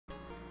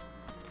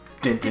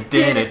Look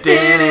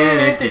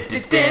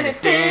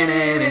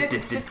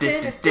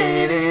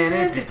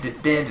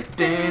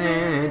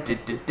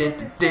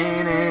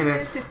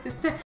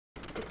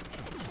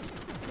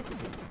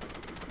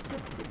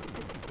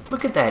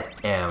at that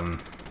M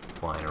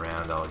flying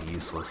around all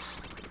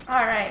useless.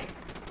 Alright,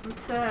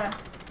 let's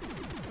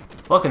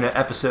Welcome to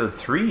episode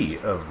 3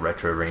 of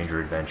Retro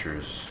Ranger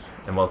Adventures.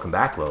 And welcome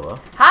back,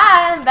 Lolo.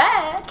 Hi, I'm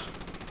back!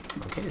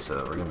 Okay,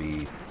 so we're going to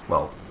be,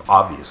 well,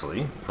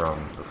 obviously,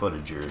 from the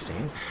footage you're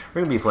seeing,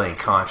 we're going to be playing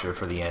Contra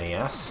for the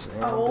NES.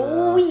 And,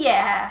 oh,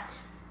 yeah!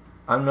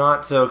 I'm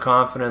not so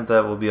confident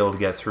that we'll be able to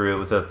get through it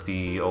without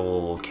the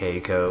old K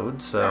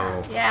code,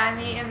 so... yeah, I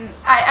mean,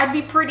 I'd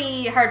be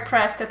pretty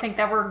hard-pressed to think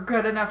that we're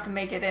good enough to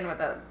make it in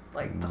without,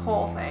 like, the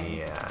whole thing.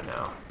 Yeah,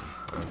 no.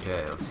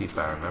 Okay, let's see if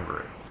I remember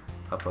it.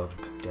 Up, up,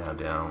 down,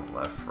 down,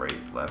 left, right,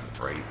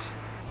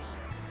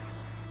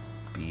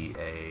 B,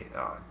 A...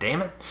 Oh,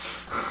 damn it!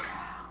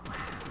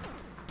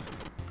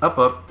 Up,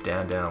 up,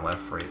 down, down,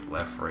 left, right,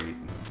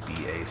 B,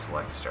 A,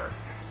 select, start.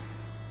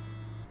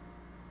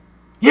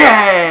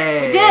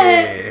 Yay! We did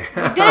it!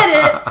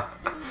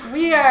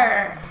 We did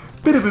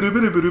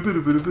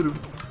it!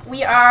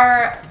 We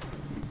are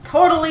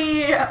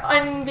totally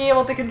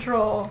unable to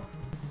control.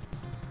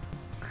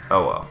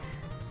 Oh well.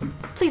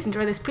 Please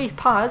enjoy this brief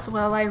pause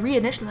while I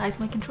reinitialize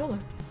my controller.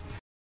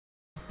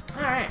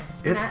 Alright.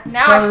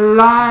 Now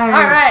alive!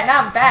 Alright,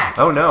 now I'm back.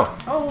 Oh no.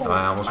 Oh,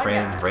 I almost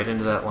ran right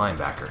into that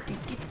linebacker.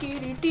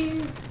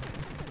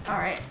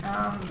 Alright,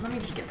 let me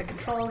just get the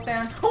controls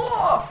down.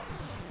 Oh!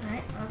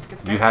 Alright, well, let's get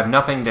started. You have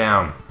nothing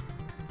down.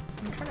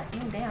 I'm trying to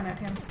aim down at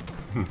him.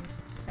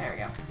 There we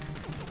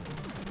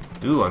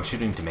go. Ooh, I'm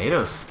shooting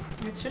tomatoes.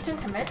 You're shooting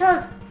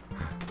tomatoes?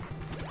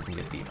 You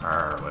get the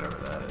R, whatever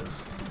that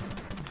is.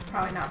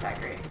 Probably not that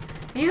great.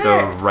 These the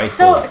are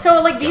rifle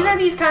so like these gun. are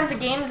these kinds of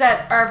games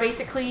that are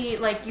basically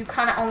like you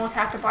kind of almost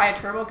have to buy a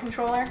turbo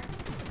controller.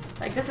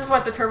 Like this is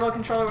what the turbo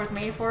controller was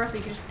made for, so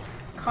you can just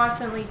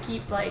constantly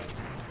keep like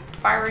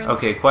firing.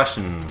 Okay,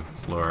 question,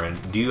 Lauren.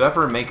 Do you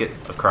ever make it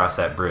across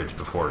that bridge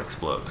before it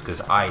explodes?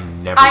 Because I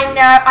never do.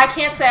 I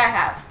can't say I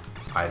have.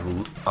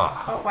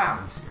 Oh wow.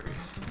 I'm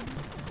serious.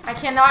 I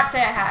cannot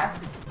say I have.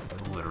 I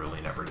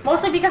literally never do.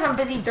 Mostly because I'm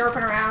busy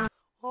derping around.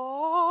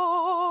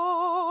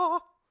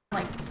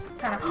 Like,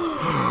 kind of.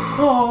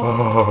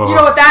 Oh, you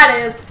know what that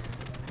is?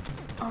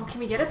 Oh, can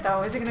we get it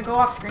though? Is it gonna go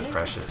off screen?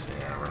 Precious.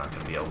 Yeah, we're not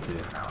gonna be able to.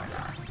 No, we're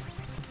not.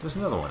 There's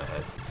another one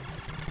ahead.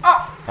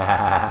 Oh!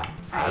 I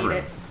ate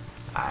it.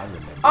 I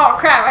remember. Oh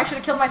crap! I should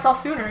have killed myself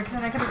sooner because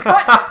then I could have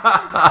cut.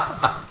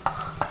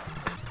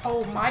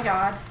 Oh my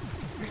god!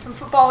 There's some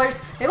footballers.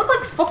 They look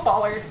like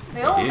footballers.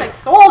 They don't look like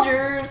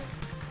soldiers.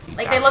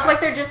 Like they look like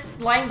they're just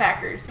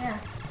linebackers. Yeah.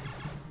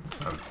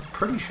 I'm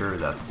pretty sure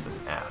that's an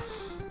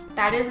S.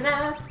 That is an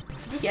S.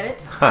 Did you get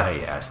it?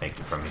 Yeah, I snaked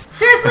it from you.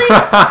 Seriously?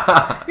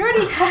 You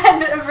already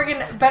had a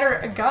friggin'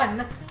 better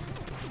gun.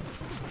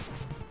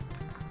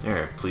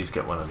 Here, please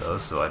get one of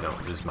those so I don't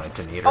lose my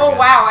tomato. Oh again.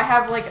 wow, I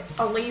have like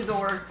a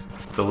laser.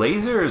 The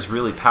laser is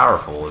really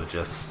powerful. It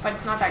just... But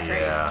it's not that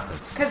great. Yeah,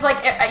 it's... Because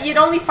like it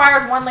only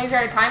fires one laser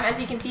at a time. As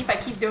you can see, if I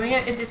keep doing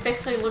it, it just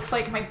basically looks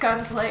like my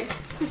gun's like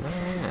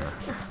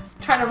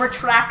trying to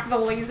retract the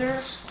laser,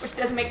 which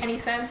doesn't make any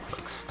sense.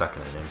 Like stuck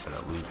in an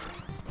infinite loop.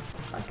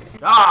 Okay.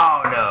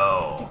 Oh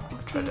no!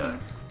 Tried to...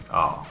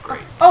 Oh,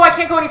 great. Oh, I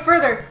can't go any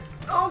further.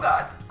 Oh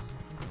god.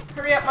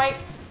 Hurry up, Mike.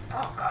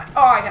 Oh god.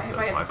 Oh, I got hit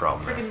by a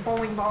freaking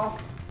bowling ball.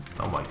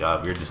 Oh my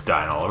god, we're just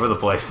dying all over the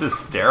place. This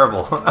is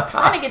terrible. I'm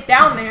trying to get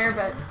down there,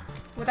 but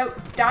without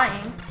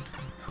dying.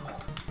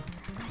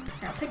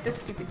 Here, I'll take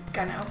this stupid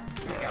gun out.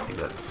 There we go. Take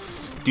that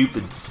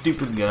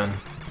stupid gun.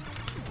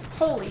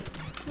 Holy.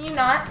 Can you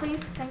not,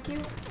 please? Thank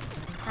you.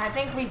 I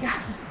think we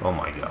got this. Oh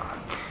my god.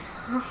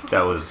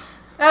 That was...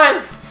 That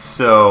was...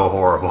 so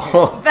horrible.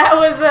 That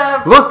was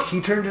Look, he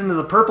turned into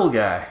the purple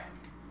guy.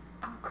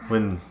 Oh crap.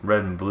 When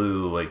red and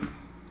blue, like,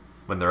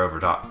 when they're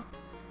over top.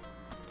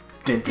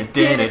 I like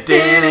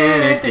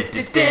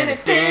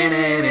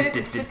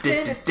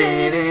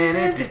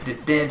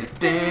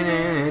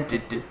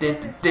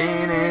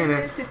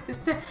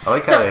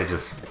how they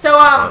just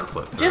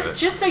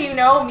just so you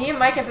know, me and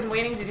Mike have been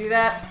waiting to do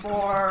that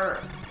for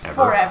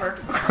forever.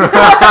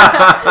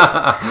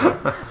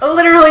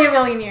 Literally a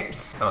million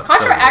years. Oh,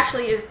 Contra so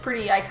actually is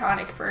pretty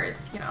iconic for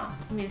its,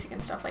 music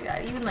and stuff like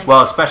that. Even like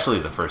especially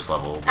the first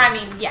level. I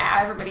mean, yeah,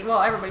 everybody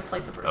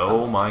plays the first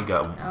level. Oh my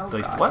god. Oh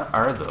god. What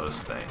are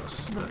those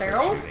things? The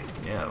barrels?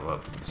 Yeah, well,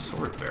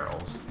 sword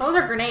barrels. Those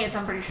are grenades,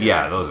 I'm pretty sure.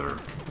 Yeah,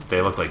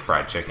 they look like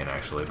fried chicken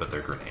actually, but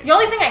they're grenades. The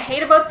only thing I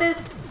hate about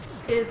this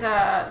is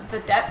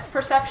the depth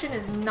perception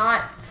is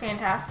not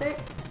fantastic.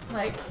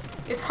 Like,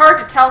 it's hard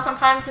to tell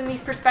sometimes in these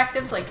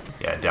perspectives, like...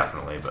 Yeah,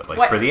 definitely, but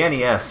like for the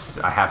NES,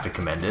 I have to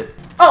commend it.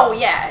 Oh,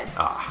 yeah, it's...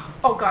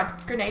 Oh god,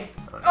 grenade.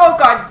 Oh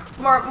god,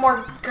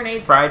 more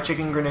grenades. Fried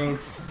chicken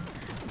grenades.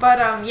 But,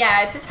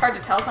 yeah, it's just hard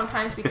to tell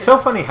sometimes because... It's so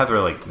funny how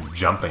they're, like,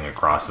 jumping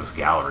across this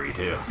gallery,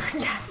 too.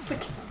 Yeah,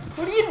 like,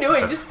 what are you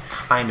doing? Just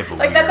kind of like,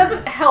 weird. that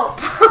doesn't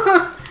help.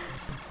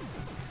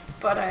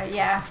 But,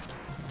 yeah.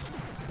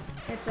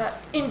 It's,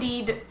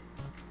 indeed...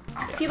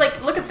 See,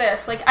 like, look at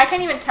this. Like, I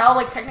can't even tell,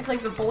 like, technically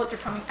if the bullets are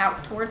coming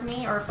out towards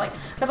me or if, like...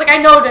 Because, like, I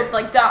know to,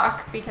 like,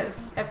 duck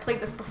because I've played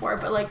this before,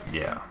 but, like...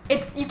 Yeah.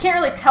 You can't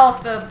really tell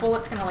if the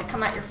bullet's gonna, like,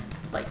 come at your,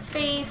 like,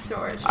 face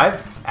or... It's just...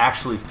 I've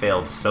actually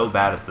failed so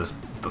bad at this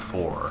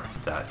before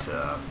that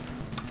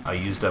I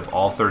used up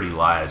all 30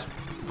 lives,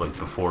 like,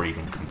 before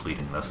even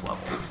completing this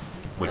level.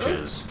 Which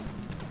is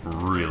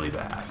really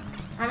bad.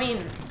 I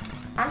mean,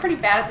 I'm pretty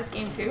bad at this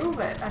game, too,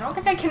 but I don't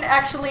think I can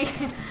actually...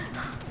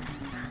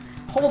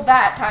 hold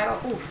that title.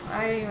 Oof,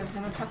 I was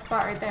in a tough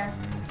spot right there.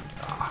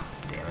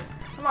 Damn it.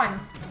 Come on,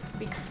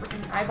 big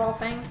freaking eyeball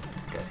thing.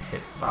 Got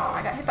hit Oh, by...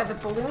 I got hit by the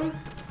balloon.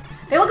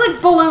 They look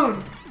like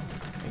balloons.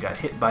 I got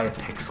hit by a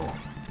pixel.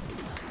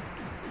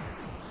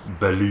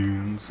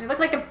 Balloons. They look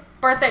like a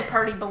birthday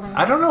party balloon.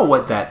 I don't know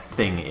what that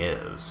thing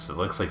is. It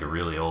looks like a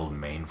really old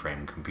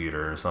mainframe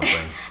computer or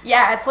something.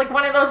 Yeah, it's like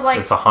one of those like...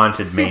 It's a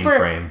haunted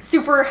mainframe.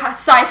 Super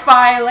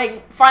sci-fi,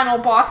 like, final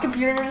boss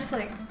computers,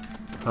 like...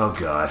 Oh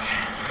god.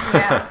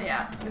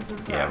 Yeah. This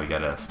is... Yeah, we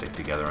gotta stick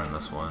together on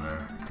this one,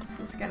 or This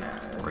is gonna...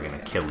 we're gonna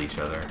kill each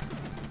other.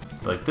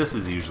 Like, this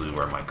is usually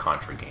where my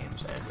Contra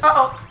games end.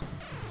 Uh-oh.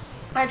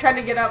 I tried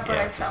to get up, but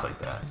I fell. just like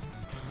that.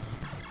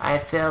 I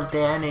fell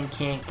down and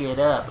can't get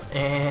up.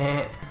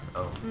 Oh.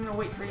 I'm gonna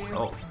wait for you.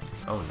 Oh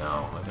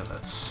no. I got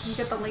that You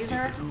get the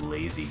laser?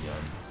 lazy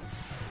gun.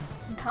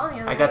 I'm telling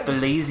you. I got the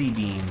lazy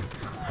beam.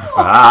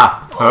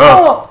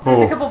 Oh!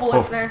 There's a couple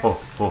bullets there.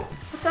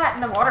 What's that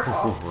in the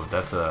waterfall?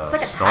 That's a It's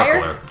like a snorkeler.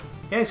 tire?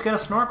 Yeah, he's got a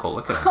snorkel.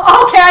 Look at him.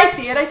 Okay, I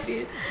see it.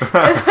 It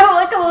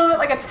looks a little bit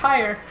like a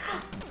tire.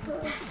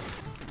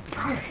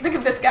 Look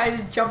at this guy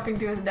just jumping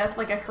to his death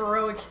like a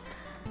heroic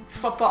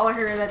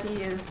footballer that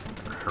he is.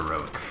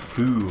 Heroic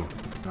foo.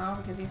 No,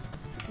 because he's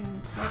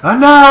fucking smart. Oh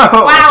no!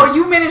 Wow,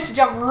 you managed to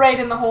jump right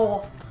in the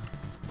hole.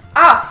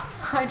 Ah!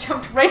 I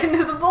jumped right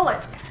into the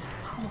bullet.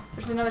 Oh,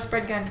 there's another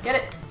spread gun. Get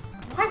it.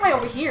 Why am I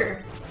over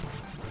here?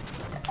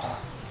 Oh.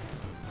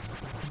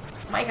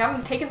 Mike,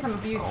 I'm taking some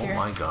abuse here. Oh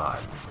my god.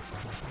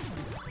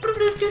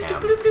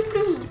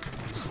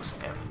 Useless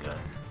M gun.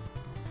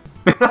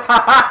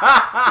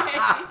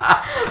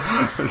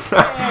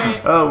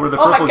 Oh, we're the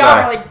purple Oh my god,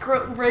 guy.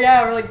 we're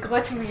like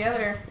glitching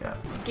together. Yeah.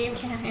 The game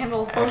can't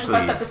handle both of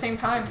us at the same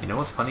time. You know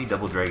what's funny?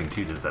 Double Dragon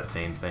 2 does that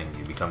same thing.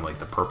 You become like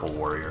the purple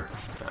warrior.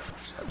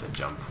 Just have to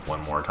jump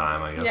one more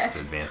time, I guess, to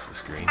advance the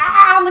screen.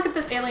 Ah, look at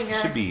this alien guy.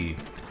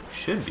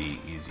 Should be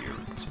easier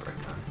with the spread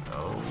gun.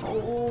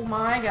 Oh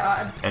my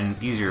god.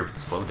 And easier with the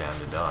slow down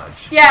to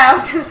dodge. Yeah, I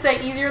was gonna say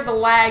easier the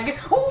lag.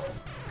 Oh,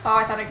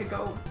 I thought I could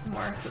go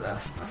more to the...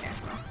 Okay,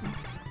 well.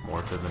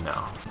 More to the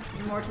no.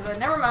 More to the...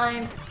 Never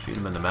mind. Shoot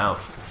him in the mouth.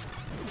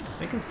 I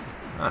think it's...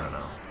 I don't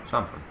know.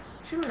 Something.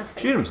 Shoot him in the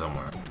face. Shoot him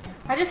somewhere.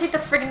 I just hate the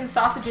friggin'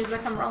 sausages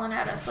that come rolling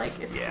at us. Like,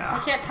 it's... Yeah. I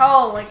can't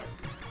tell, like...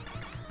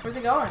 Where's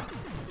it going?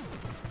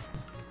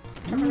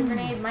 Jump for the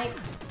grenade, Mike.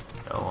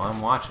 Oh, I'm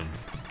watching.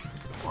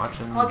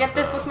 I'll get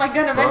this with my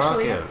gun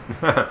eventually.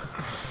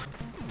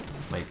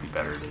 Might be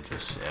better to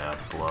just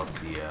blow up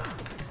the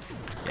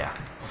yeah.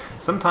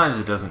 Sometimes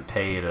it doesn't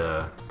pay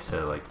to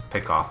like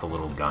pick off the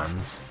little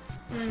guns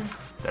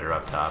that are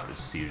up top.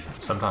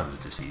 Sometimes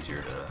it's just easier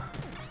to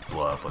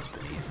blow up what's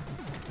beneath.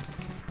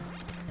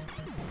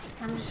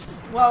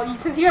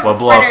 Since you have blow a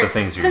spreader, up the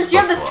things since you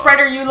have the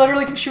spreader, you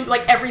literally can shoot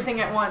like everything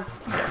at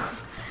once. Yeah.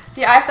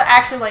 See, I have to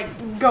actually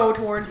like go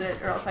towards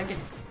it, or else I get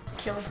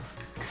killed.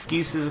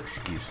 Excuses.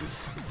 Excuse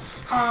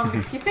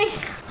me?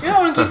 You don't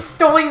want to keep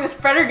stealing the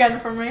spreader gun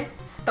from me.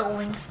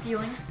 Stealing.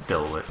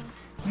 Stole it.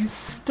 You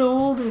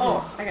stole it.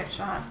 Oh, I got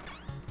shot.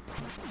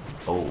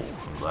 Oh,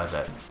 I'm glad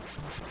that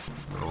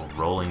little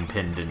rolling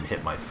pin didn't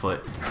hit my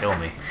foot and kill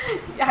me.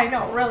 Yeah, I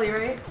know, really,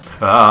 right?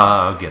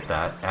 I'll get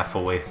that F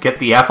away. Get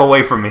the F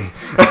away from me.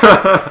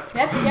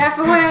 Get the F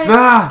away.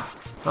 Ah!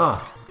 Oh.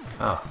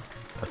 I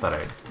thought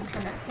I'm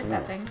trying to hit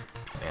that thing.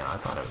 Yeah, I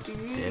thought I was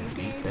dead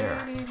beat there.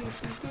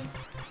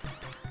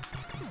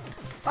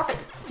 Stop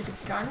it, stupid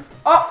gun.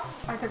 Oh!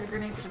 I took a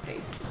grenade to the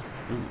face.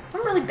 Ooh.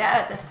 I'm really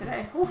bad at this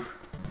today. Oof.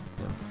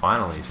 I'm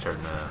finally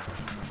starting to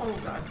Oh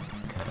god.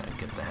 kind of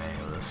get the hang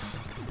of this.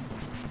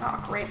 Oh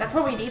great, that's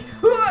what we need.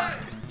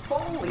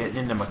 Holy. Getting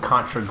into my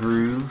Contra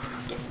groove.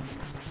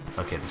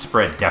 Okay, the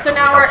spread definitely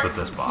now helps with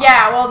this boss.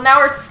 Yeah, well now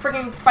we're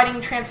freaking fighting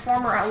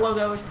Transformer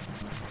logos.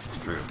 It's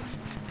true.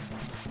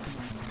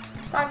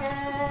 Suck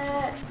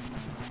it.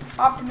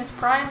 Optimus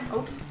Prime.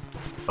 Oops.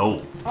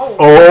 Oh Oh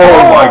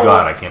my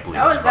god, I can't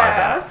believe I survived that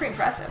that. was pretty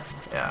impressive.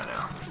 Yeah, I know.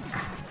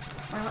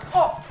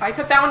 Oh, I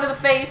took that one to the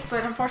face,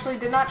 but unfortunately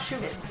did not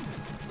shoot it.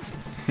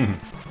 You're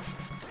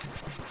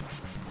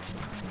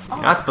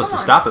not supposed to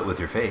stop it with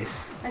your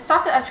face. I'm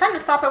trying to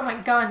stop it with my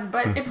gun,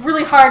 but it's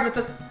really hard with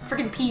the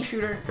freaking pea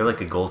shooter. You're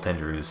like a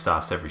goaltender who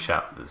stops every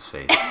shot with his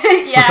face.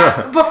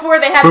 Yeah, before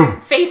they had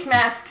face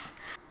masks.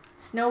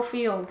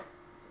 Snowfield.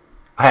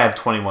 I have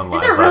 21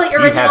 lives These are really left.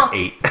 original.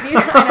 You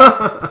have 8. I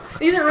know.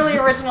 These are really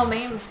original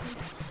names.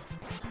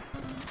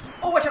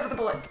 Oh, watch out for the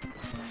bullet.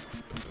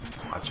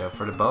 Watch out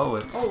for the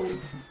bullets. Oh.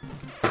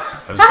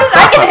 How did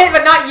I get hit,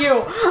 but not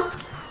you?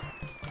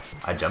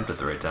 I jumped at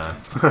the right time.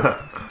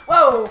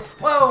 Whoa,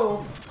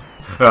 whoa.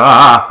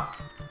 Ah!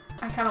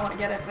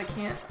 get it, but I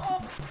can't. Oh.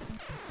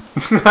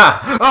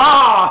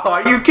 Oh,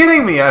 are you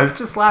kidding me? I was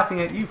just laughing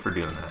at you for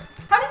doing that.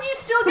 How did you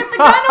still get the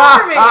gun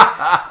over me?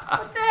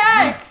 What the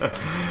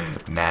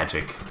heck?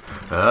 Magic.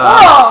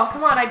 Oh,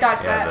 come on, I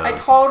dodged Yeah, that. I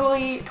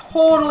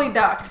totally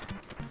ducked.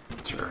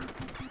 Sure.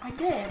 I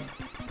did.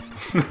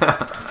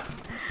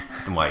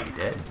 Then why you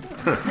dead?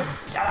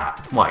 Shut up.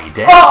 Why you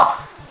dead?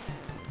 Oh!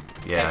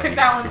 Yeah, I took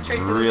that one straight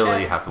to the really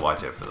chest. have to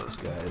watch out for those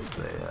guys.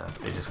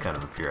 They just kind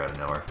of appear out of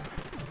nowhere.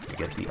 You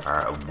get the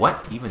R.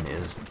 What even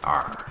is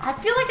R? I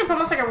feel like it's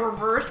almost like a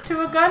reverse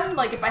to a gun.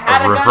 Like if I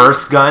had a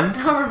reverse gun?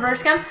 A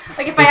reverse gun.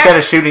 Like if Instead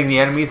of shooting the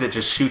enemies, it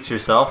just shoots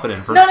yourself and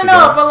inverts the gun?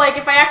 No, but like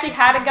if I actually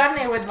had a gun,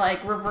 it would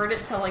like revert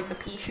it to like the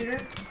pea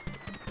shooter.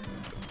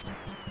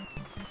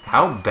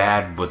 How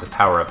bad would the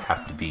power-up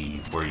have to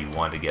be where you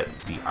want to get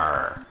the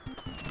R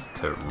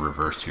to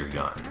reverse your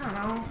gun? I don't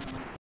know.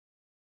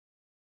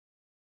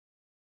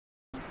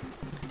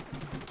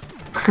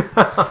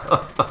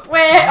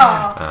 Wait,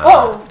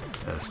 whoa!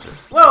 That's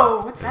just...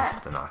 Whoa, what's that?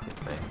 That's the knocking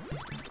thing.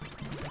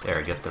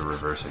 There, get the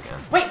reverse again.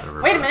 Wait a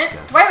minute.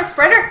 Gun. Do I have a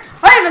spreader?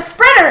 I have a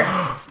spreader!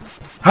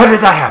 How did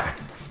that happen?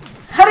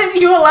 How did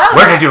you allow that?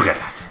 Where did you get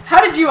that?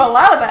 How did you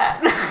allow that?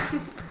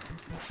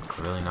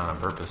 Clearly not on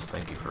purpose.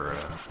 Thank you for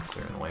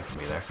clearing away from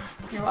me there.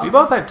 You're welcome. We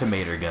both have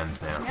tomato guns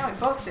now. Yeah, we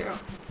both do.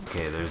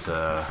 Okay, there's one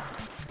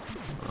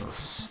of those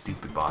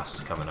stupid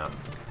bosses coming up.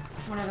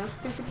 One of those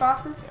stupid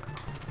bosses? Yeah.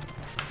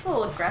 It's a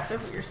little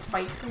aggressive with your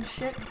spikes and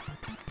shit.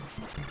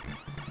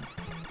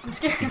 I'm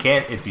scared. He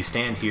can't, if you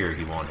stand here,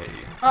 he won't hit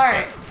you.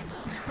 Alright.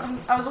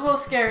 I was a little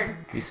scared.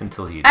 At least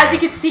until he As dances. you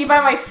can see by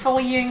my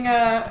fleeing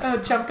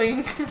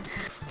jumping.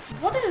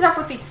 What is up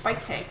with these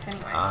spike tanks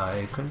anyway?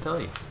 I couldn't tell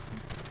you.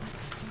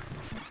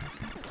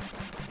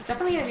 There's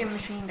definitely gonna be a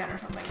machine gun or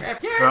something, right?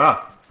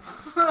 Yeah.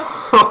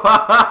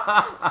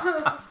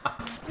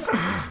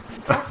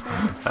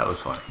 That was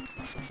funny.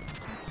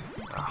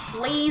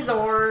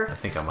 Laser. I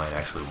think I might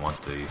actually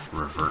want the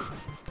revert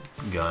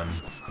gun.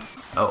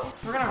 Oh.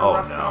 We're gonna have a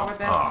rough no. go with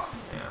this. Oh,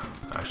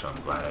 yeah. Actually,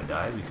 I'm glad I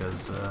died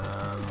because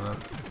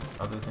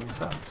other thing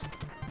sucks.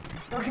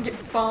 We're gonna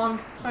get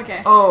bombed.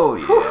 Okay. Oh,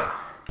 yeah. Whew.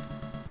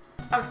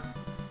 I was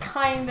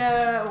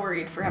kinda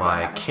worried for having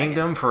My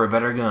kingdom for a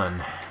better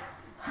gun.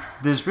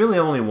 There's really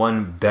only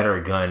one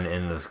better gun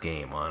in this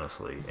game,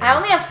 honestly. I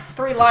only have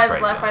 3 lives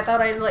left. I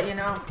thought I'd let you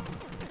know.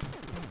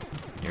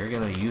 You're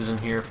gonna use them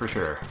here for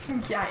sure.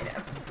 Yeah, I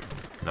know.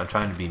 Not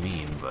trying to be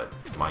mean, but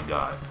my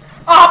god.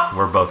 Oh!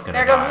 We're both gonna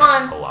There goes die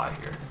one. a lot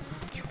here.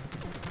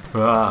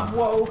 Ah.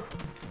 Whoa.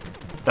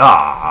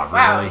 Ah,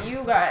 really? Wow,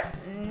 you got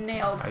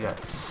nailed. I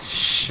got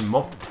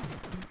smoked.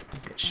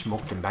 Get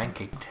smoked and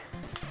pancaked.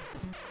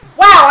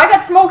 Wow, I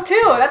got smoked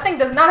too! That thing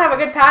does not have a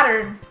good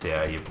pattern.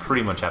 Yeah, you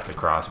pretty much have to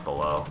cross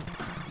below.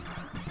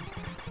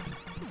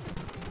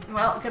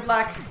 Well, good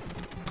luck.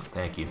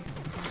 Thank you.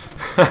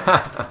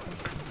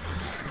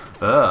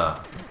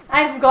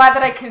 I'm glad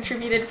that I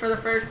contributed for the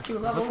first 2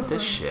 levels. Look at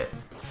this shit.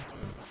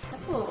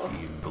 That's a little... Do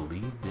you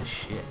believe this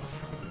shit?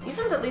 These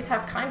ones at least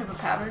have kind of a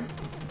pattern.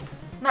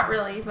 Not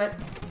really, but...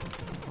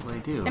 Well, they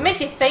do. It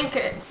makes you think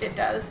it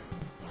does.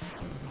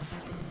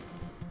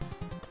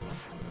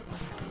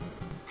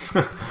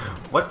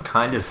 What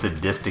kind of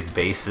sadistic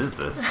base is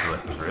this?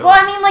 Like, really? Well,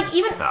 I mean, like,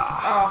 even...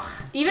 Ah.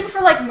 Oh, even for,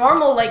 like,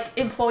 normal, like,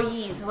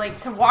 employees, like,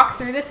 to walk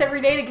through this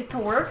every day to get to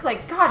work,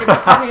 like, God, it'd be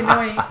probably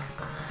annoying.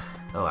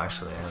 Oh,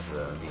 actually, I have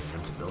the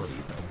invincibility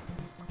thing.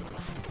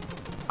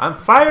 I'm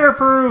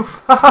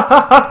fireproof!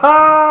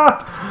 I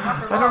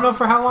don't know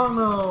for how long,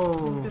 I was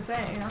though. gonna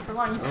say, not for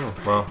long. Oh,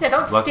 well, Yeah,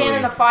 don't luckily, stand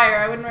in the fire.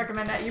 I wouldn't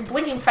recommend that. You're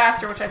blinking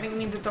faster, which I think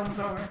means it's almost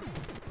over.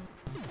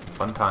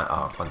 Fun time.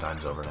 Oh, fun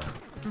time's over now.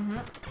 Mm-hmm.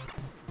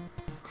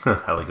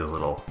 I like his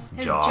little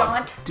His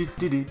jaunt.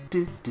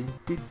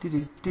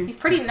 He's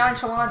pretty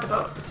nonchalant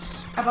Oh,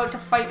 about to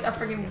fight a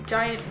friggin'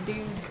 giant dude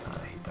God,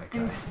 I hate that guy.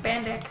 in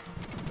spandex.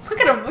 Look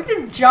at him! Look at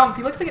him jump!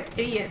 He looks like an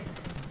idiot.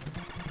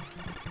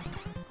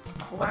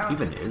 Oh, wow. What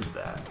even is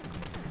that?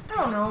 I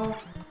don't know.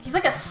 He's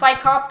like a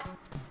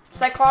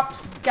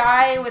Cyclops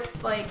guy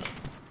with like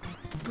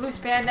blue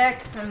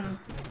spandex and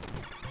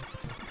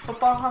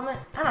football helmet.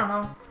 I don't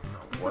know.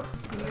 What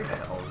the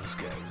hell this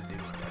guy's doing?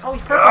 Oh,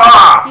 he's purple.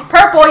 Ah! He's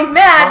purple. He's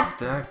mad. Fuck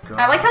that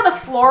guy. I like how the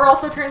floor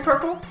also turned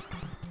purple.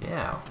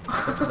 Yeah.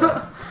 What's up with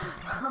that?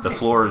 The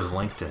floor is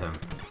linked to him.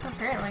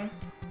 Apparently.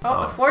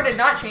 Oh, the floor did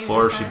not change. The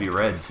floor this should time. be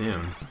red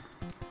soon.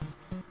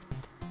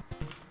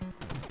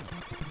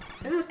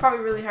 This is probably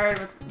really hard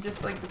with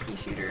just like the pea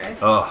shooter, eh?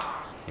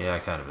 Oh, yeah,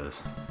 it kind of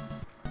is.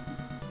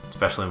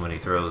 Especially when he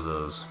throws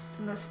those.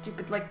 And those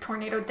stupid like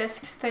tornado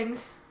discs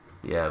things.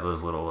 Yeah,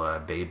 those little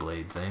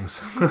Beyblade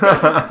things.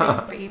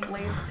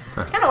 Beyblades.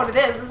 Kind of what it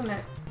is, isn't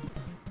it?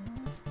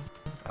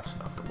 That's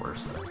not the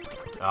worst thing.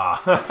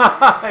 Ah,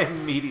 I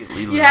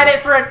immediately. You had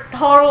it for a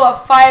total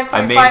of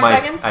 5.5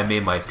 seconds. I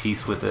made my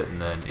peace with it,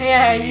 and then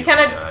Yeah, you kind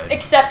of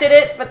accepted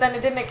it, but then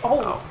it didn't.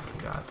 Oh,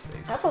 for God's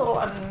sakes! That's a little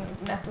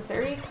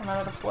unnecessary. Come out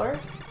of the floor.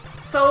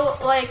 So,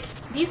 like,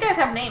 these guys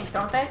have names,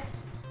 don't they?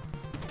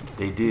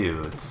 They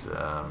do. It's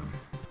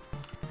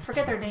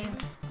Forget their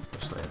names.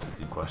 Actually, that's a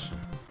good question.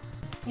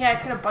 Yeah,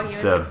 it's gonna bug you.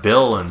 It's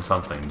Bill and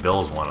something.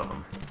 Bill's one of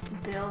them.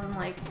 Bill and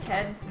like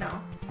Ted? No.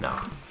 No.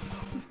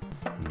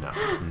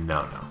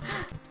 No.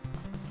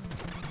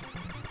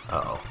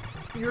 Uh-oh.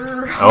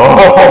 You're...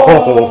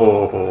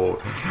 Oh!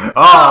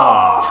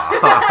 Ah!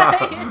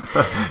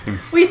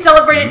 We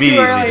celebrated too early.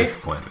 Immediately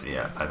disappointed.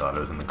 Yeah, I thought it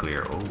was in the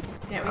clear. Oh.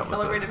 Yeah, we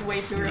celebrated way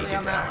too early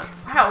on that one.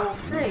 Wow,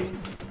 Frig.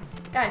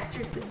 Guys,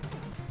 seriously.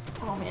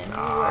 Oh man,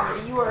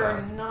 you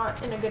are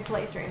not in a good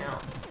place right now.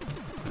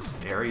 This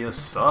area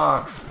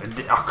sucks.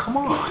 Oh, come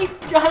on. You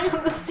keep dying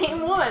from the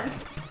same one.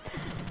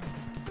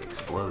 They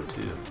explode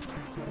too.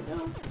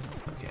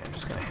 Okay, I'm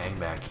just gonna hang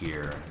back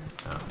here.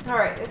 Oh.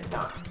 Alright, it's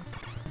gone.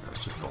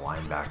 That's just the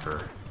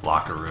linebacker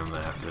locker room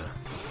that I have to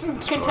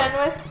contend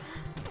with.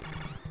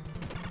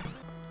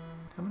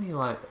 How many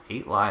lives?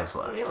 8 lives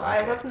left. 8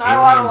 lives. Okay. That's not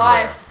a lot of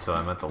lives. Left, so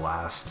I'm at the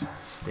last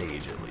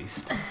stage at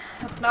least.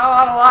 That's not a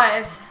lot of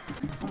lives.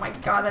 Oh my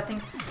god, that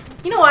thing.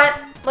 You know what?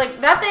 Like,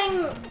 that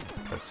thing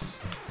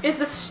is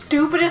the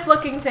stupidest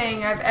looking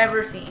thing I've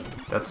ever seen.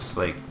 That's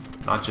like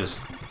not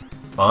just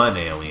an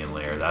alien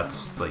lair.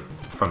 That's like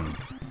from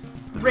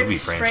the movie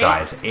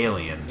franchise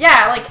Alien.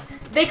 Yeah, like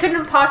they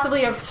couldn't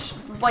possibly have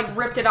like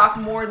ripped it off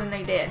more than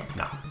they did.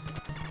 No.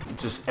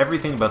 Just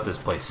everything about this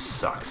place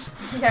sucks.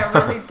 Yeah, it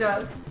really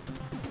does.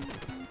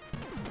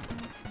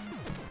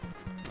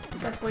 It's the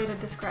best way to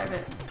describe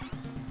it.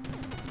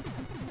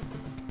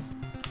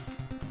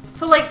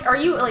 So, like, are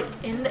you, like,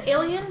 in the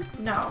alien?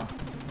 No.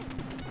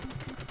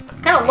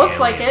 Kind of looks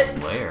like it.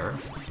 Lair.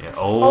 Yeah.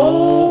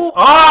 Oh.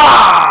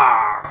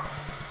 Ah!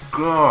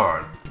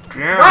 God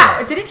damn.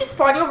 Wow, did it just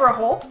spawn you over a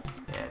hole?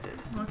 Yeah, it did.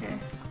 Okay.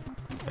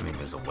 I mean,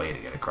 there's a way to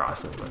get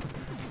across it, but...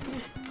 You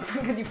just,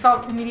 because you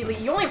felt immediately...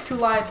 You only have 2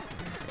 lives.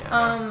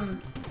 Yeah,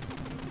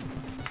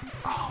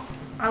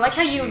 I like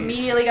how you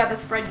immediately got the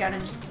spread gun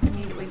and just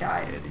immediately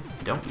died.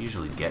 I don't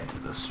usually get to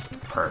this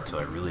part, so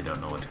I really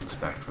don't know what to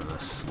expect from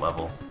this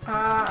level.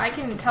 I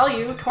can tell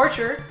you,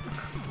 torture.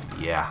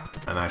 Yeah,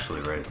 I'm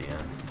actually right at the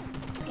end.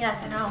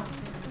 Yes, I know.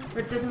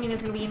 But it doesn't mean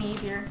it's going to be any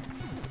easier.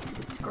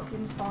 Stupid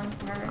scorpions falling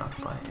from everywhere.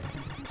 Not by it.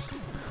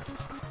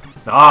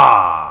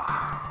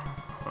 Ah!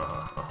 You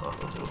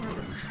have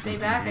to stay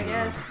back, I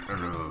guess.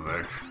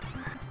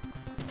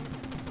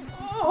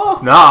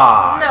 Oh!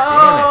 Nah!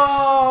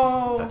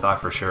 No! Damn it! I thought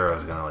for sure I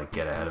was gonna like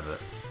get ahead of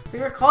it. We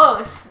were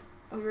close.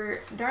 We were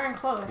darn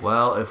close.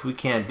 Well, if we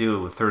can't do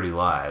it with 30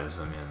 lives,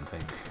 I mean,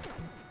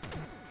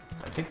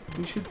 I think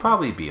we should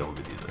probably be able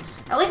to do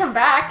this. At least I'm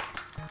back.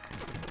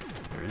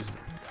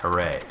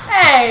 Hooray!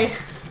 Hey!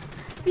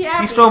 Be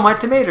happy. You stole my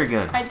tomato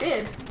gun. I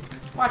did.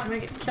 Watch, I'm gonna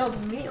get killed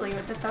immediately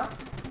with it though.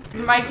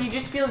 Mike, do you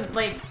just feel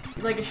like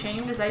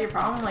ashamed? Is that your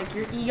problem? Like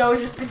your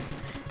ego's just been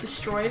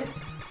destroyed?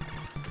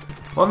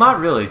 Well, not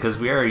really, because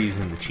we are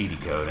using the cheaty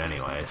code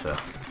anyway, so...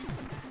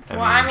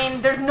 I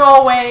mean, there's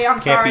no way, I'm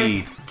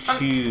sorry. Can't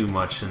be too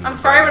much in the I'm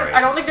sorry, but rates.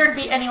 I don't think there'd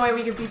be any way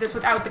we could beat this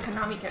without the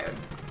Konami code.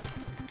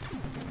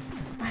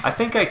 I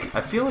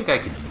feel like I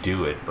could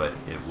do it, but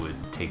it would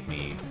take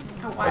me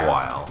a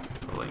while.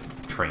 Like,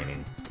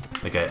 training.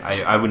 Like,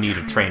 I would need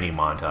a training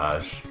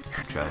montage.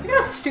 You know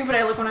how stupid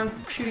I look when I'm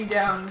shooting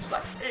down? I'm just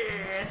like,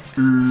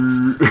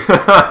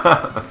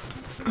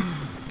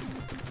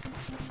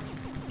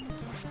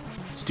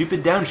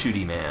 Stupid down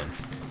shooty man.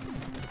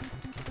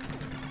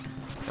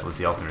 That was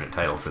the alternate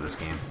title for this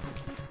game.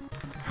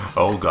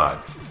 Oh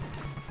god.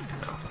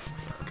 No.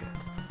 Okay.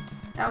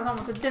 That was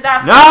almost a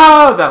disaster.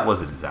 No! That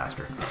was a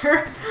disaster.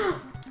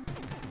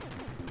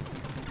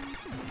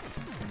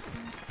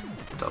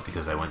 It's all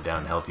because I went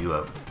down to help you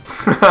out.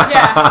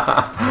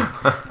 Yeah.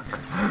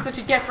 That's what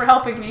you get for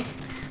helping me.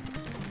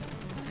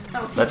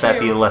 That'll teach Let that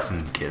you. be a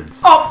lesson,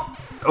 kids. Oh!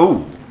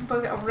 Oh!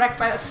 Both got wrecked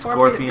by that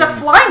scorpion. It's a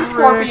flying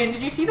scorpion!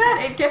 Did you see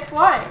that? It kept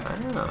flying. I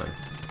don't know.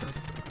 It's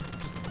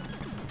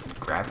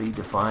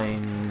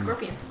gravity-defying...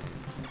 Scorpion.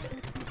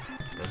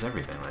 It does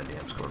everything, that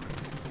damn scorpion.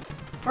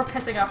 We're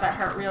pissing off that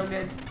heart real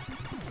good.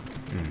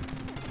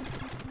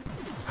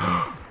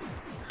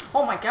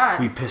 Oh my god.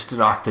 We pissed it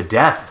off to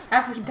death.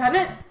 Have we done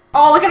it?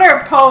 Oh, look at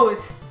our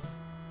pose.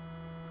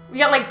 We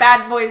got like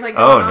bad boys like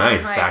going on,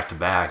 nice. like, Back to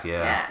back,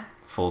 yeah. Yeah.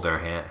 Fold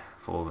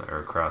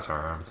or cross our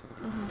arms.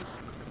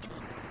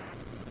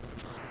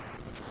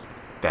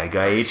 Bad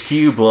guy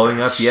HQ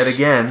blowing up yet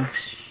again.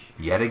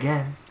 Yet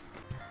again.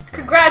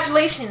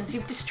 Congratulations,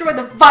 you've destroyed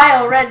the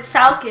vile Red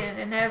Falcon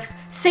and have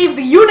saved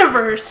the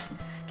universe.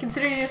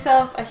 Consider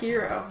yourself a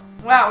hero.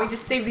 Wow, we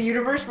just saved the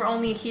universe? We're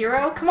only a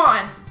hero? Come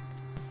on.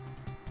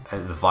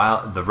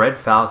 The Red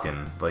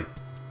Falcon, like,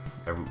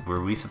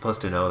 were we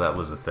supposed to know that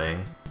was a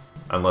thing?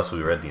 Unless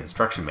we read the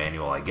instruction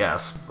manual, I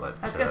guess. But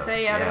I was gonna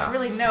say, yeah, there's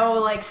really no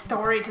like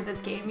story to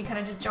this game. You kind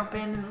of just jump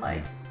in and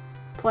like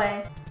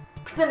play.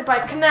 Presented by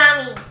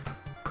Konami.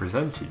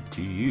 Presented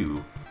to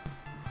you.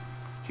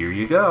 Here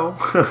you go.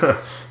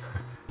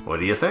 What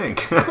do you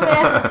think?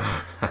 Well,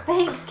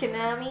 thanks,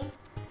 Konami.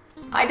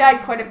 I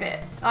died quite a bit.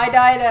 I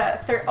died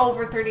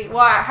over 30.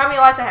 Wow, how many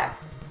lives I have?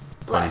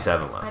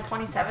 27 left. I had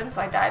 27,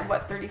 so I died,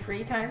 what,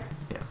 33 times?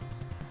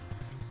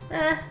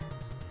 Yeah.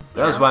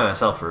 That was by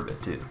myself for a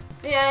bit, too.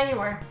 Yeah, you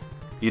were.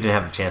 You didn't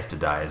have a chance to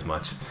die as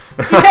much.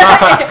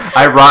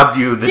 I robbed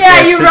you the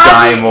chance to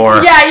die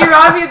more. Yeah, you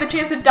robbed me of the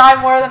chance to die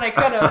more than I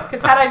could have.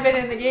 Because had I been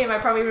in the game, I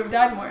probably would have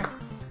died more.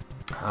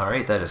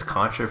 Alright, that is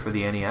Contra for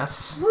the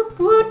NES. Woot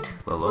woot.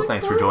 Lolo, woot,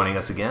 thanks woot. for joining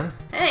us again.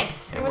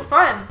 Thanks. And It was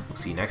fun. We'll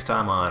see you next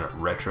time on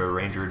Retro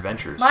Ranger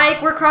Adventures.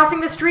 Mike, we're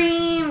crossing the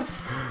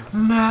streams.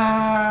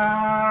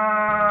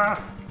 Nah.